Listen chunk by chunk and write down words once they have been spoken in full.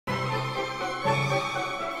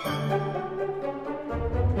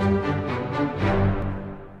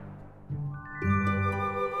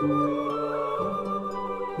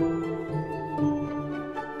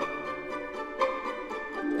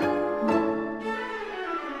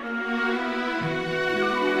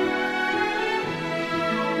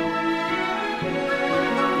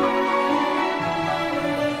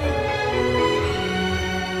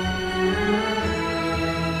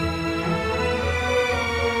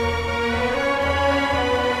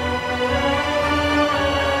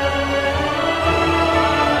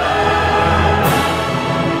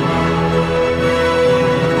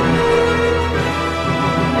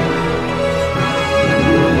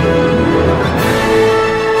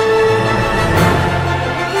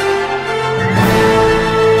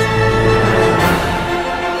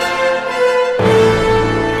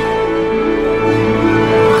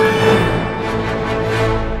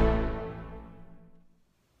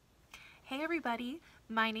Hey everybody,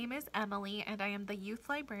 my name is Emily and I am the youth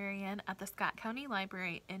librarian at the Scott County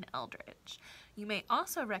Library in Eldridge. You may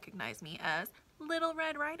also recognize me as Little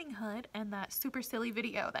Red Riding Hood in that super silly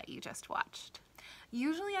video that you just watched.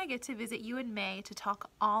 Usually I get to visit you in May to talk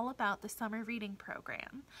all about the summer reading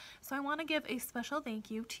program. So I want to give a special thank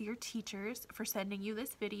you to your teachers for sending you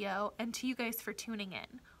this video and to you guys for tuning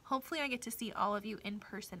in. Hopefully I get to see all of you in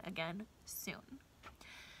person again soon.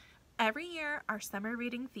 Every year, our summer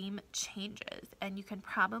reading theme changes, and you can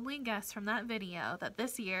probably guess from that video that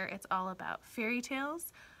this year it's all about fairy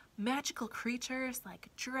tales, magical creatures like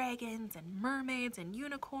dragons and mermaids and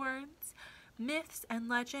unicorns, myths and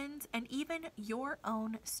legends, and even your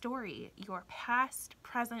own story, your past,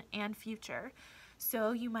 present, and future.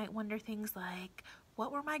 So you might wonder things like,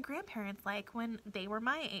 what were my grandparents like when they were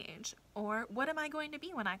my age? Or what am I going to be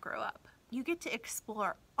when I grow up? You get to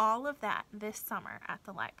explore all of that this summer at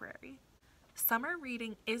the library. Summer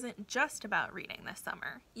reading isn't just about reading this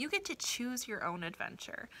summer. You get to choose your own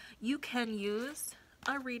adventure. You can use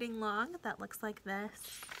a reading log that looks like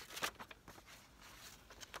this,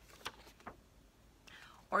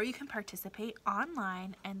 or you can participate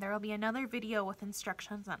online, and there will be another video with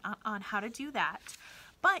instructions on how to do that.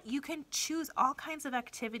 But you can choose all kinds of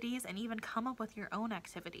activities and even come up with your own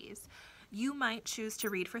activities. You might choose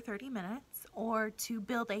to read for 30 minutes or to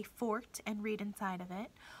build a fort and read inside of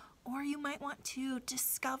it. Or you might want to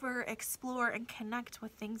discover, explore, and connect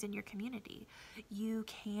with things in your community. You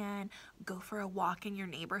can go for a walk in your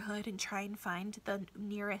neighborhood and try and find the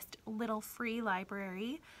nearest little free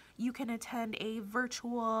library. You can attend a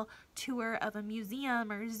virtual tour of a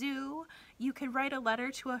museum or zoo. You could write a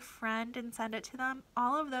letter to a friend and send it to them.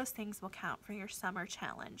 All of those things will count for your summer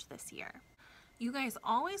challenge this year. You guys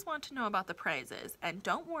always want to know about the prizes, and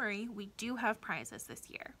don't worry, we do have prizes this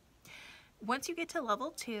year. Once you get to level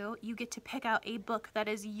 2, you get to pick out a book that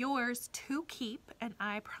is yours to keep, and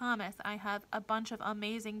I promise I have a bunch of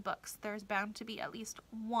amazing books. There's bound to be at least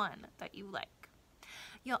one that you like.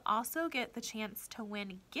 You'll also get the chance to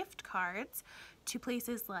win gift cards to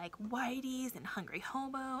places like Whitey's and Hungry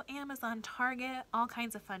Hobo, Amazon, Target, all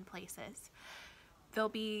kinds of fun places. They'll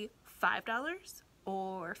be $5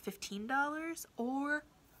 or $15 or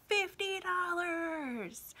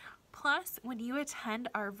 $50. Plus, when you attend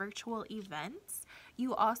our virtual events,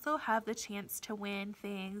 you also have the chance to win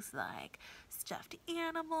things like stuffed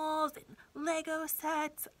animals and Lego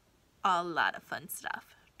sets. A lot of fun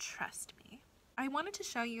stuff, trust me. I wanted to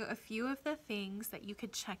show you a few of the things that you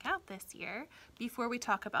could check out this year before we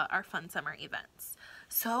talk about our fun summer events.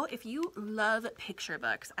 So if you love picture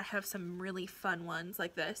books, I have some really fun ones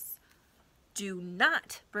like this. Do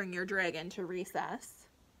not bring your dragon to recess.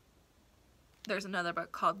 There's another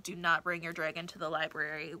book called Do Not Bring Your Dragon to the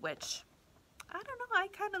Library, which, I don't know, I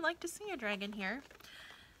kind of like to see a dragon here.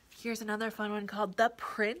 Here's another fun one called The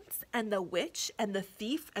Prince and the Witch and the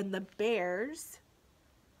Thief and the Bears.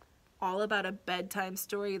 All about a bedtime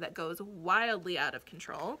story that goes wildly out of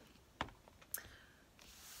control.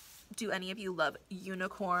 Do any of you love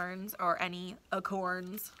unicorns or any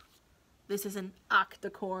acorns? This is an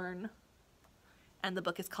octocorn, and the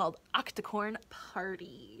book is called Octocorn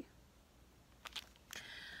Party.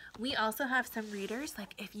 We also have some readers,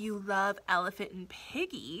 like if you love Elephant and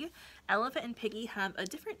Piggy have a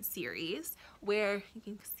different series where you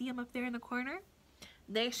can see them up there in the corner.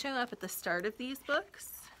 They show up at the start of these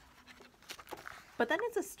books, but then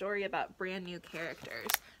it's a story about brand new characters.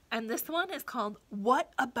 And this one is called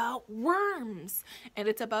What About Worms? And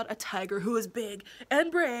it's about a tiger who is big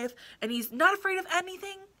and brave, and he's not afraid of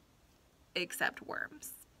anything except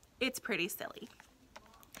worms. It's pretty silly.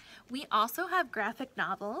 We also have graphic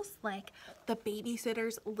novels like The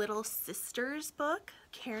Babysitter's Little Sisters book,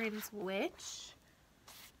 Karen's Witch.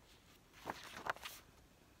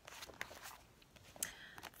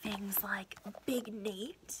 Things like Big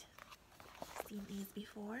Nate. Seen these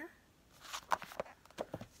before.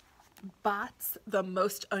 Bots, the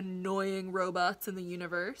most annoying robots in the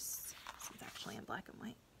universe. This is actually in black and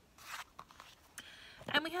white.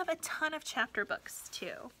 And we have a ton of chapter books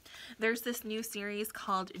too. There's this new series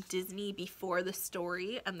called Disney Before the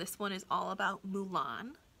Story, and this one is all about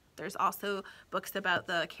Mulan. There's also books about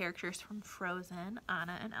the characters from Frozen,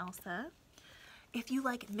 Anna and Elsa. If you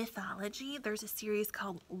like mythology, there's a series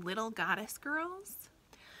called Little Goddess Girls.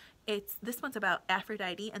 This one's about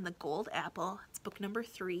Aphrodite and the Gold Apple. It's book number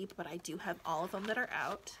 3, but I do have all of them that are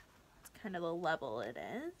out. It's kind of the level it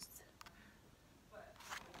is.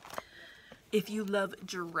 If you love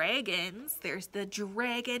dragons, there's the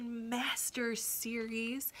Dragon Master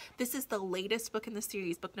series. This is the latest book in the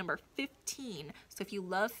series, book number 15. So if you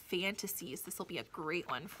love fantasies, this will be a great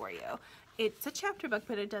one for you. It's a chapter book,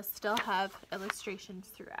 but it does still have illustrations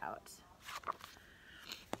throughout.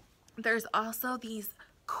 There's also these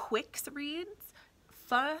Quicks reads,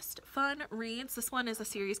 fast, fun reads. This one is a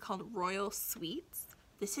series called Royal Sweets.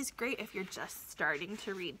 This is great if you're just starting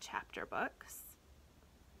to read chapter books.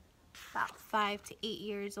 About 5 to 8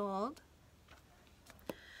 years old.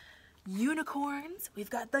 Unicorns. We've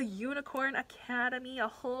got the Unicorn Academy, a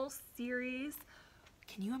whole series.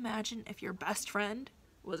 Can you imagine if your best friend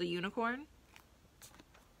was a unicorn?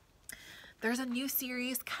 There's a new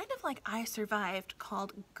series, kind of like I Survived,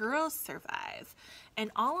 called Girls Survive. And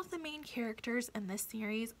all of the main characters in this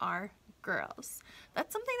series are girls.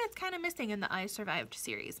 That's something that's kind of missing in the I Survived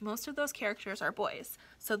series. Most of those characters are boys.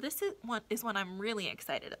 So this is one I'm really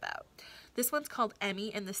excited about. This one's called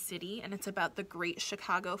Emmy in the City, and it's about the Great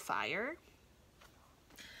Chicago Fire.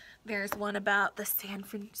 There's one about the San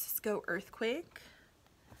Francisco earthquake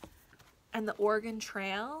and the Oregon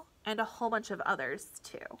Trail, and a whole bunch of others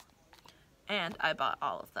too. And I bought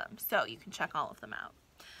all of them, so you can check all of them out.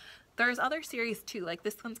 There's other series too, like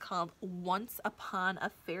this one's called Once Upon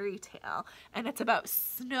a Fairy Tale, and it's about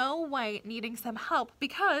Snow White needing some help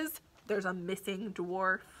because there's a missing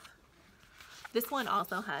dwarf. This one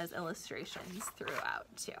also has illustrations throughout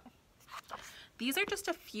too. These are just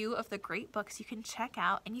a few of the great books you can check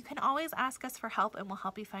out, and you can always ask us for help and we'll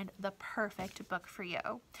help you find the perfect book for you.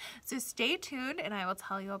 So stay tuned and I will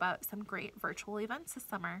tell you about some great virtual events this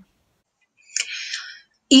summer.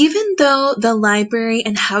 Even though the library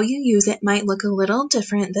and how you use it might look a little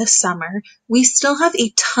different this summer, we still have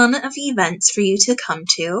a ton of events for you to come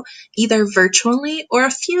to, either virtually or a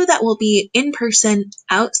few that will be in person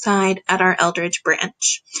outside at our Eldridge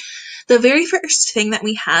branch. The very first thing that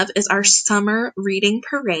we have is our summer reading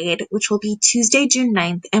parade, which will be Tuesday, June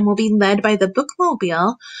 9th, and will be led by the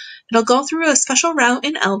Bookmobile. It'll go through a special route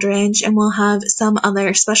in Eldridge, and we'll have some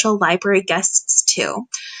other special library guests too.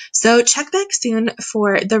 So check back soon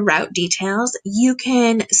for the route details. You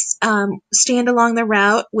can stand along the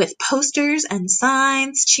route with posters and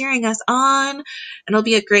signs cheering us on, and it'll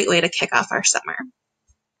be a great way to kick off our summer.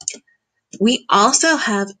 We also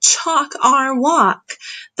have Chalk Our Walk.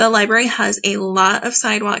 The library has a lot of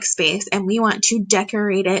sidewalk space and we want to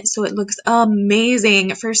decorate it so it looks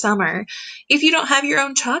amazing for summer. If you don't have your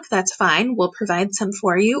own chalk, that's fine. We'll provide some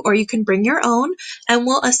for you, or you can bring your own and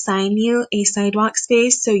we'll assign you a sidewalk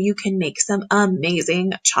space so you can make some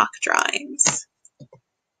amazing chalk drawings.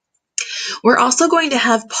 We're also going to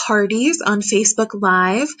have parties on Facebook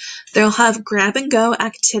Live. They'll have grab and go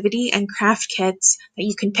activity and craft kits that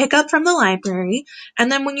you can pick up from the library.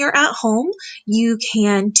 And then when you're at home, you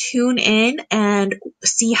can tune in and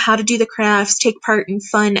see how to do the crafts, take part in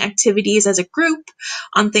fun activities as a group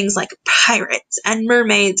on things like pirates and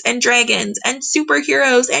mermaids and dragons and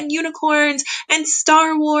superheroes and unicorns and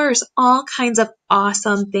Star Wars, all kinds of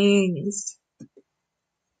awesome things.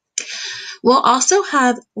 We'll also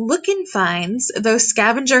have look-in finds, those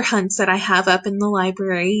scavenger hunts that I have up in the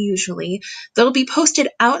library usually. They'll be posted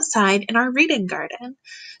outside in our reading garden.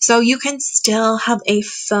 So you can still have a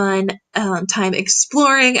fun time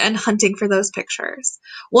exploring and hunting for those pictures.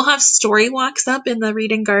 We'll have story walks up in the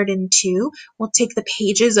reading garden too. We'll take the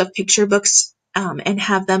pages of picture books and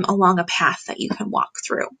have them along a path that you can walk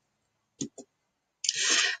through.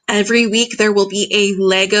 Every week there will be a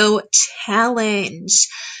Lego challenge.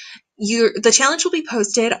 The challenge will be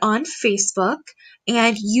posted on Facebook,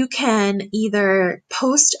 and you can either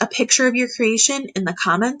post a picture of your creation in the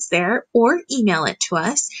comments there or email it to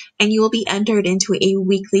us, and you will be entered into a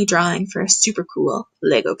weekly drawing for a super cool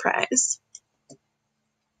Lego prize.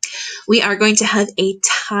 We are going to have a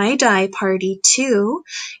tie-dye party too.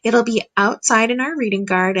 It'll be outside in our reading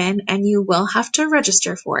garden, and you will have to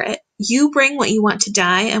register for it. You bring what you want to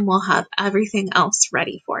dye, and we'll have everything else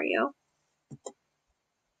ready for you.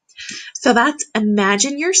 So that's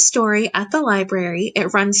Imagine Your Story at the library.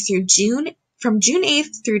 It runs through from June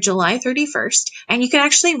 8th through July 31st, and you can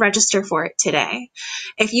actually register for it today.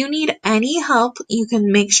 If you need any help, you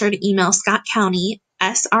can make sure to email Scott County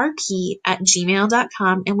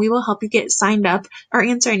srp@gmail.com, and we will help you get signed up or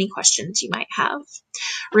answer any questions you might have.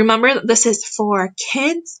 Remember that this is for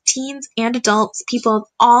kids, teens, and adults. People of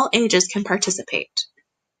all ages can participate.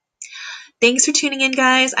 Thanks for tuning in,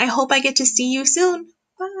 guys. I hope I get to see you soon.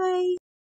 Bye.